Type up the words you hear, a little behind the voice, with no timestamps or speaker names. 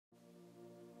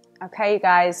Okay, you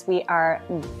guys, we are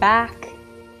back.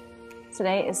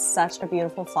 Today is such a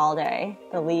beautiful fall day.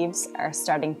 The leaves are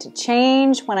starting to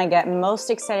change. When I get most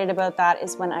excited about that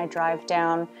is when I drive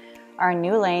down our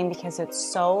new lane because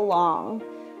it's so long.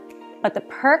 But the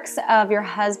perks of your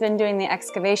husband doing the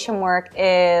excavation work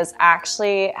is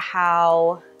actually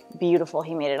how beautiful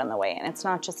he made it on the way in. It's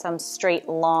not just some straight,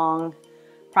 long,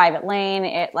 private lane.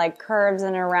 It like curves in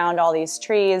and around all these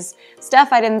trees.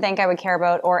 Stuff I didn't think I would care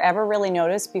about or ever really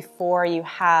notice before you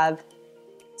have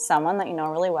someone that you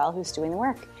know really well who's doing the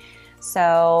work.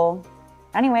 So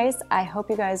anyways, I hope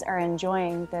you guys are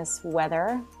enjoying this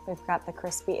weather. We've got the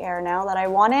crispy air now that I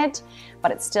wanted, but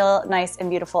it's still nice and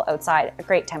beautiful outside. A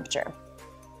great temperature.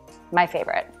 My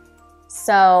favorite.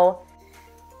 So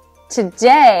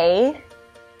today,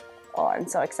 oh, I'm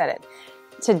so excited.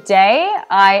 Today,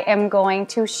 I am going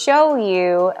to show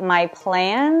you my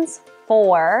plans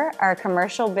for our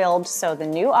commercial build, so the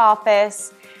new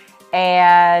office,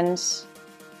 and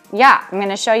yeah, I'm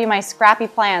gonna show you my scrappy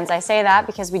plans. I say that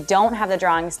because we don't have the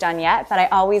drawings done yet, but I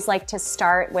always like to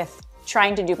start with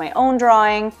trying to do my own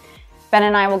drawing. Ben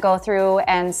and I will go through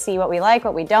and see what we like,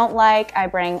 what we don't like. I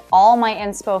bring all my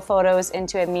inspo photos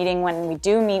into a meeting when we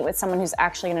do meet with someone who's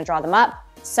actually gonna draw them up.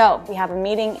 So we have a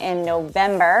meeting in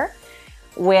November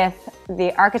with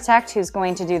the architect who's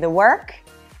going to do the work.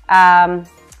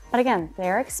 But again,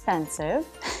 they're expensive.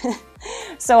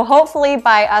 So hopefully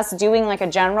by us doing like a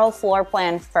general floor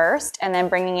plan first and then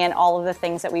bringing in all of the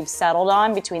things that we've settled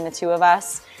on between the two of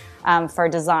us for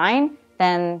design,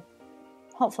 then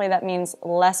hopefully that means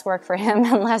less work for him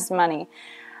and less money.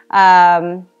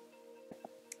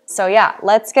 So yeah,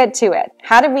 let's get to it.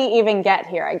 How did we even get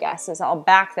here, I guess, is I'll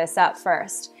back this up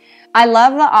first. I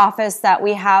love the office that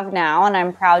we have now, and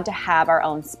I'm proud to have our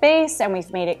own space, and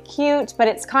we've made it cute, but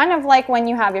it's kind of like when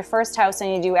you have your first house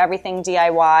and you do everything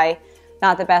DIY,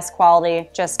 not the best quality,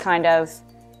 just kind of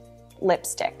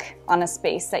lipstick on a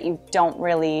space that you don't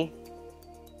really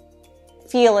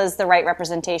feel is the right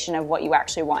representation of what you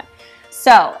actually want.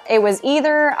 So it was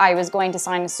either I was going to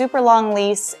sign a super long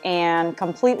lease and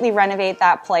completely renovate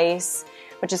that place,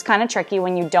 which is kind of tricky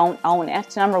when you don't own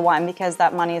it, number one, because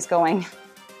that money is going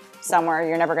somewhere,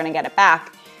 you're never going to get it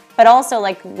back. But also,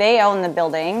 like, they own the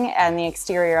building and the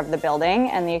exterior of the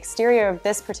building, and the exterior of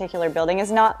this particular building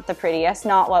is not the prettiest,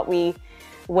 not what we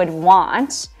would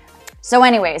want. So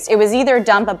anyways, it was either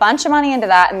dump a bunch of money into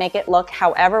that and make it look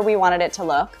however we wanted it to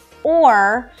look,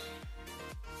 or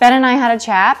Ben and I had a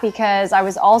chat because I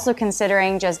was also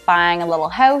considering just buying a little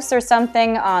house or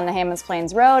something on the Hammonds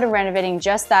Plains Road and renovating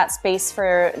just that space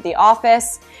for the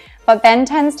office. But Ben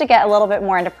tends to get a little bit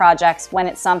more into projects when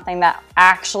it's something that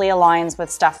actually aligns with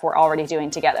stuff we're already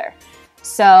doing together.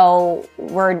 So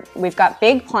we've got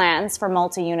big plans for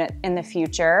multi-unit in the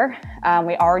future.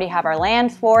 We already have our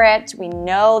land for it. We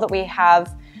know that we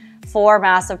have 4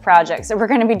 massive projects that we're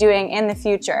going to be doing in the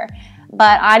future.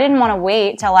 But I didn't want to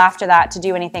wait till after that to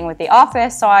do anything with the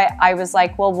office. So I was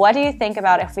like, well, what do you think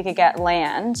about if we could get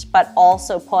land, but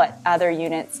also put other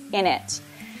units in it?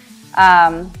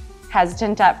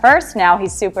 Hesitant at first, now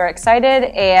he's super excited,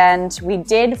 and we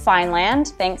did find land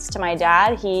thanks to my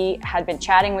dad. He had been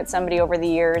chatting with somebody over the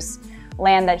years,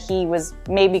 land that he was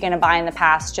maybe going to buy in the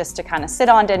past just to kind of sit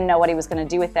on, didn't know what he was going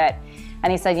to do with it.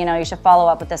 And he said, you know, you should follow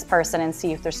up with this person and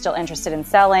see if they're still interested in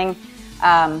selling.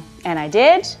 And I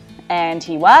did, and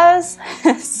he was.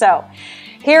 So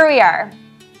here we are.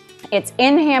 It's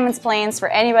in Hammonds Plains for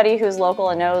anybody who's local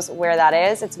and knows where that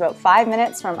is. It's about 5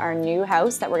 minutes from our new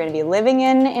house that we're going to be living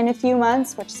in a few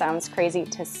months, which sounds crazy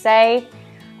to say.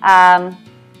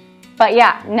 But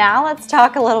yeah, now let's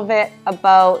talk a little bit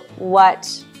about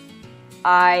what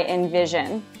I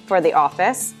envision for the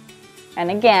office.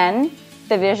 And again,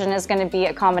 the vision is going to be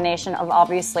a combination of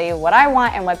obviously what I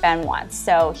want and what Ben wants.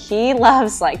 So he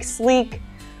loves like sleek,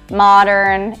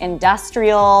 modern,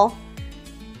 industrial.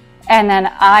 And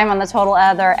then I'm on the total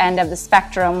other end of the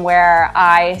spectrum where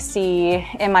I see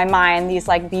in my mind these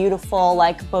like beautiful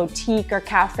like boutique or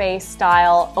cafe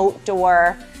style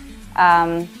outdoor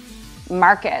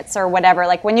markets or whatever.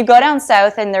 Like when you go down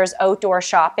south and there's outdoor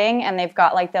shopping and they've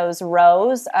got like those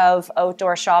rows of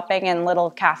outdoor shopping and little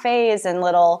cafes and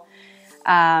little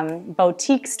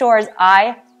boutique stores,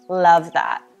 I love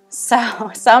that.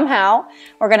 So somehow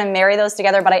we're gonna marry those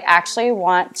together, but I actually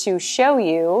want to show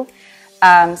you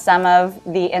some of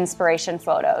the inspiration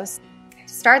photos.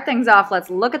 To start things off, let's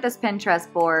look at this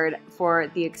Pinterest board for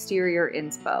the exterior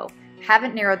inspo.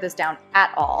 Haven't narrowed this down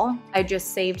at all. I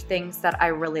just saved things that I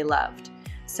really loved.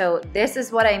 So this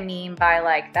is what I mean by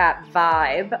like that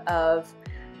vibe of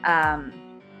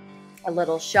a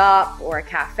little shop or a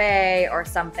cafe or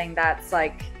something that's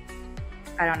like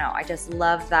I don't know, I just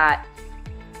love that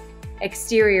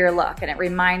exterior look, and it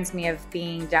reminds me of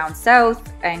being down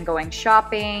south and going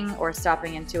shopping or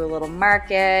stopping into a little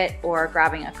market or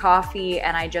grabbing a coffee,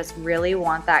 and I just really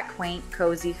want that quaint,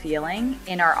 cozy feeling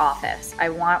in our office. I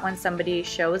want when somebody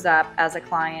shows up as a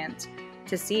client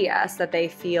to see us that they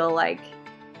feel like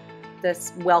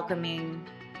this welcoming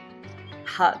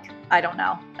hug. I don't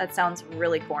know, that sounds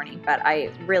really corny, but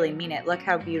I really mean it. Look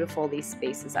how beautiful these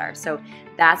spaces are. So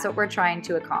that's what we're trying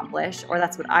to accomplish, or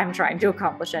that's what I'm trying to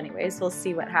accomplish anyways. We'll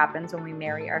see what happens when we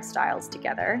marry our styles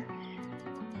together.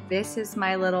 This is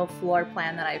my little floor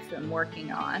plan that I've been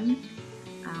working on.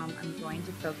 I'm going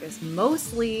to focus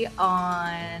mostly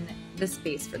on the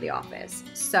space for the office.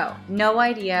 So no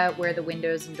idea where the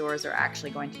windows and doors are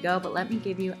actually going to go, but let me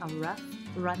give you a rough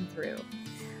run through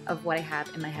of what I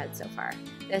have in my head so far.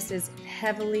 This is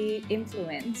heavily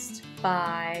influenced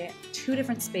by 2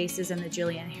 different spaces in the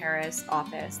Jillian Harris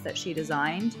office that she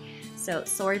designed. So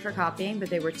sorry for copying, but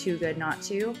they were too good not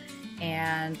to.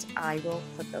 And I will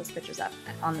put those pictures up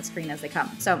on the screen as they come.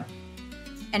 So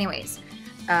anyways,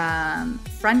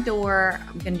 front door,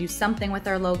 I'm gonna do something with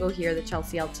our logo here, the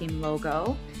Chelsea L Team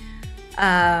logo.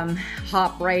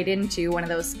 Hop right into one of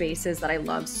those spaces that I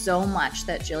love so much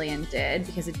that Jillian did,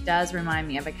 because it does remind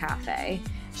me of a cafe.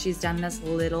 She's done this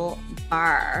little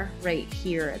bar right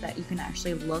here that you can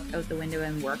actually look out the window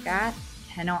and work at.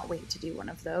 Cannot wait to do one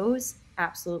of those.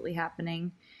 Absolutely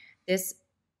happening. This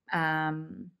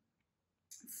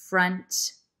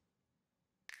front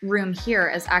room here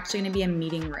is actually going to be a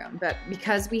meeting room, but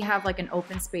because we have like an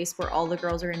open space where all the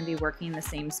girls are going to be working in the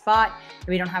same spot,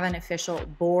 we don't have an official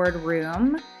board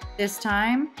room this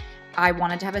time. I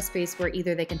wanted to have a space where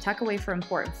either they can tuck away for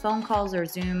important phone calls or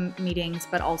Zoom meetings,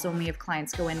 but also when we have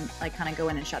clients go in, like kind of go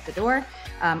in and shut the door,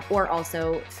 or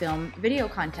also film video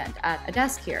content at a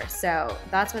desk here. So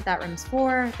that's what that room's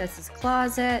for. This is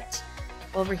closet.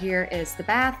 Over here is the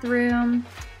bathroom.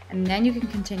 And then you can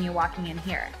continue walking in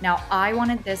here. Now, I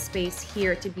wanted this space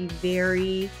here to be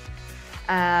very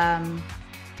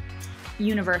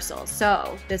universal.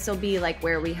 So this will be like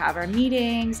where we have our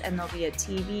meetings, and there'll be a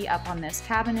TV up on this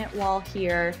cabinet wall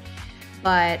here.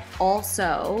 But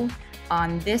also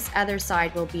on this other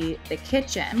side will be the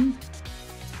kitchen.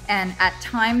 And at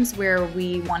times where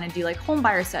we want to do like home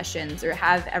buyer sessions or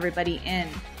have everybody in,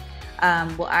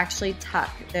 we'll actually tuck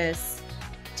this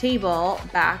table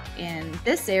back in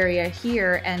this area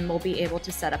here, and we'll be able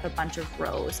to set up a bunch of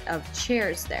rows of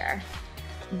chairs there.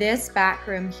 This back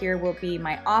room here will be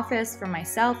my office for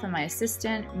myself and my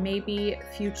assistant, maybe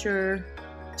future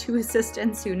 2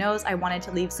 assistants, who knows. I wanted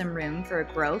to leave some room for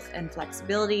growth and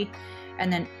flexibility.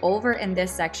 And then over in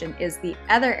this section is the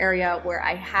other area where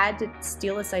I had to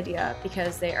steal this idea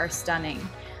because they are stunning.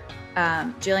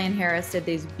 Jillian Harris did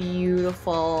these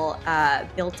beautiful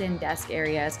built-in desk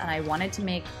areas, and I wanted to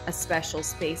make a special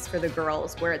space for the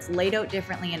girls where it's laid out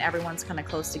differently and everyone's kind of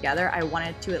close together. I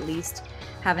wanted to at least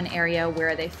have an area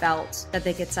where they felt that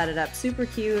they could set it up super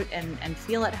cute and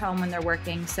feel at home when they're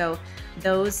working. So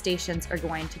those stations are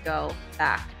going to go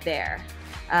back there.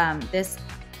 This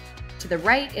to the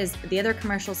right is the other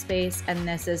commercial space, and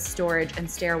this is storage and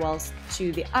stairwells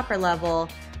to the upper level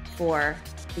for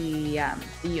the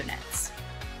units.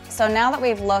 So now that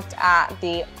we've looked at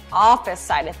the office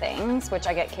side of things, which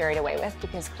I get carried away with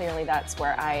because clearly that's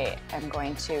where I am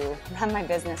going to run my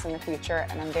business in the future,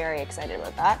 and I'm very excited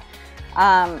about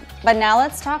that. But now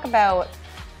let's talk about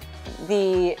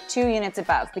the 2 units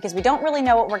above, because we don't really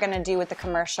know what we're going to do with the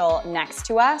commercial next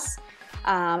to us.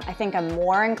 I think I'm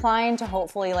more inclined to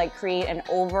hopefully like create an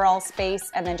overall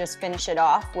space and then just finish it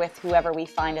off with whoever we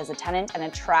find as a tenant and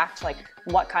attract like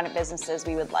what kind of businesses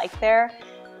we would like there,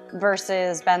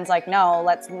 versus Ben's like, no,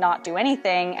 let's not do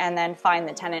anything and then find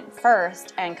the tenant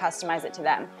first and customize it to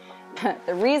them.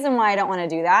 The reason why I don't want to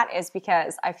do that is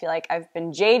because I feel like I've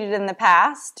been jaded in the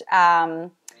past. I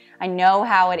know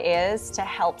how it is to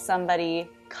help somebody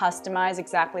customize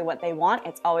exactly what they want.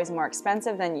 It's always more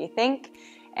expensive than you think,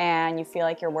 and you feel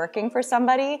like you're working for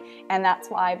somebody, and that's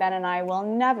why Ben and I will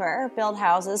never build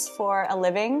houses for a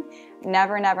living.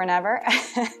 Never, never, never.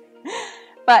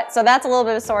 But so that's a little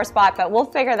bit of a sore spot, but we'll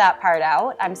figure that part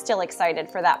out. I'm still excited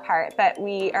for that part, but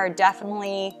we are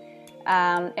definitely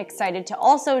excited to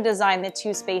also design the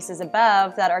 2 spaces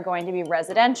above that are going to be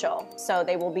residential. So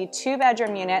they will be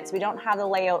 2-bedroom units. We don't have the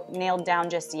layout nailed down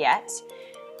just yet,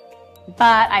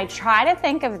 but I try to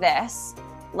think of this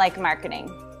like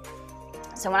marketing.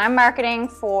 So when I'm marketing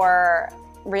for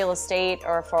real estate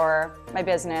or for my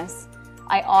business,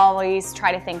 I always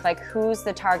try to think like, who's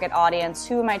the target audience?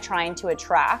 Who am I trying to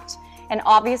attract? And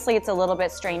obviously it's a little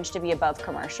bit strange to be above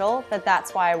commercial, but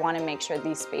that's why I want to make sure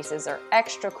these spaces are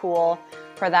extra cool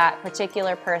for that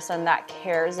particular person that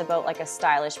cares about like a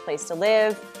stylish place to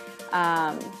live.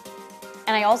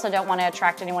 And I also don't want to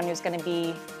attract anyone who's going to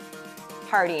be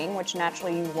partying, which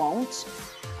naturally you won't,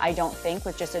 I don't think,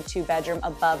 with just a 2-bedroom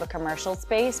above a commercial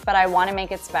space, but I want to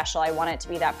make it special. I want it to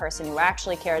be that person who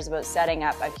actually cares about setting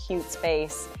up a cute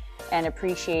space and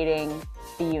appreciating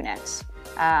the unit.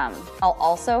 I'll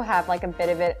also have like a bit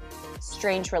of a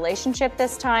strange relationship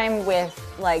this time with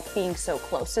like being so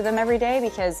close to them every day,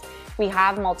 because we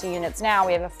have multi-units now.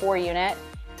 We have a 4-unit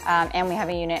and we have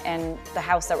a unit in the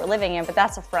house that we're living in, but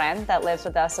that's a friend that lives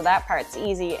with us, so that part's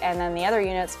easy. And then the other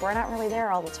units, we're not really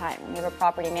there all the time. We have a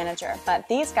property manager, but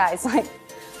these guys, like,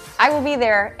 I will be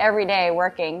there every day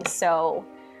working, so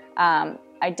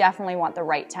I definitely want the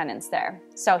right tenants there.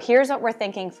 So here's what we're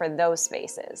thinking for those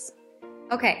spaces.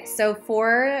 Okay, so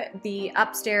for the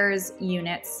upstairs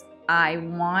units, I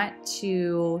want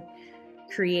to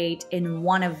create in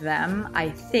one of them, I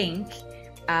think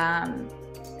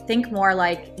more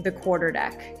like the quarter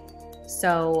deck.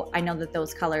 So I know that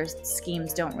those color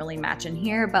schemes don't really match in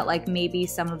here, but like maybe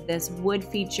some of this wood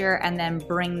feature and then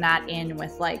bring that in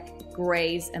with like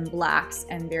grays and blacks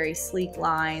and very sleek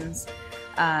lines.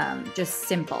 Just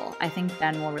simple. I think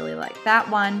Ben will really like that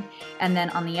one. And then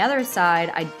on the other side,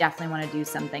 I definitely want to do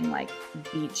something like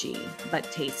beachy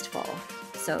but tasteful.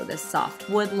 So this soft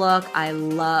wood look, I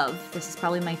love. This is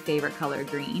probably my favorite color,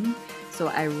 green. So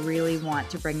I really want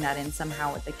to bring that in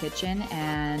somehow with the kitchen,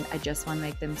 and I just want to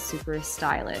make them super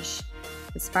stylish.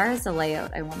 As far as the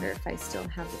layout, I wonder if I still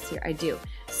have this here. I do.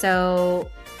 So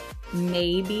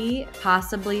maybe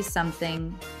possibly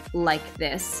something like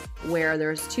this, where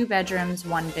there's 2 bedrooms,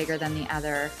 one bigger than the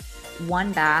other,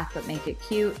 1 bath, but make it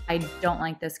cute. I don't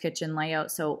like this kitchen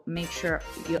layout, so make sure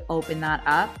you open that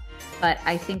up. But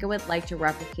I think I would like to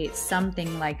replicate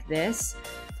something like this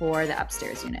for the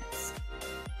upstairs units.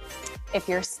 If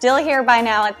you're still here by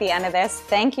now at the end of this,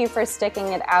 thank you for sticking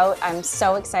it out. I'm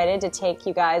so excited to take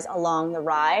you guys along the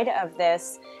ride of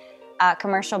this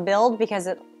commercial build, because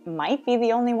it might be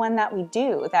the only one that we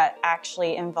do that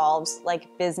actually involves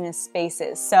like business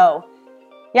spaces. So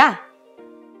yeah,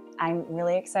 I'm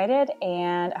really excited,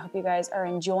 and I hope you guys are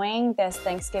enjoying this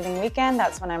Thanksgiving weekend.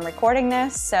 That's when I'm recording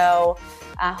this. So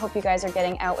I hope you guys are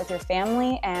getting out with your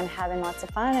family and having lots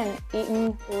of fun and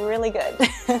eating really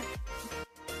good.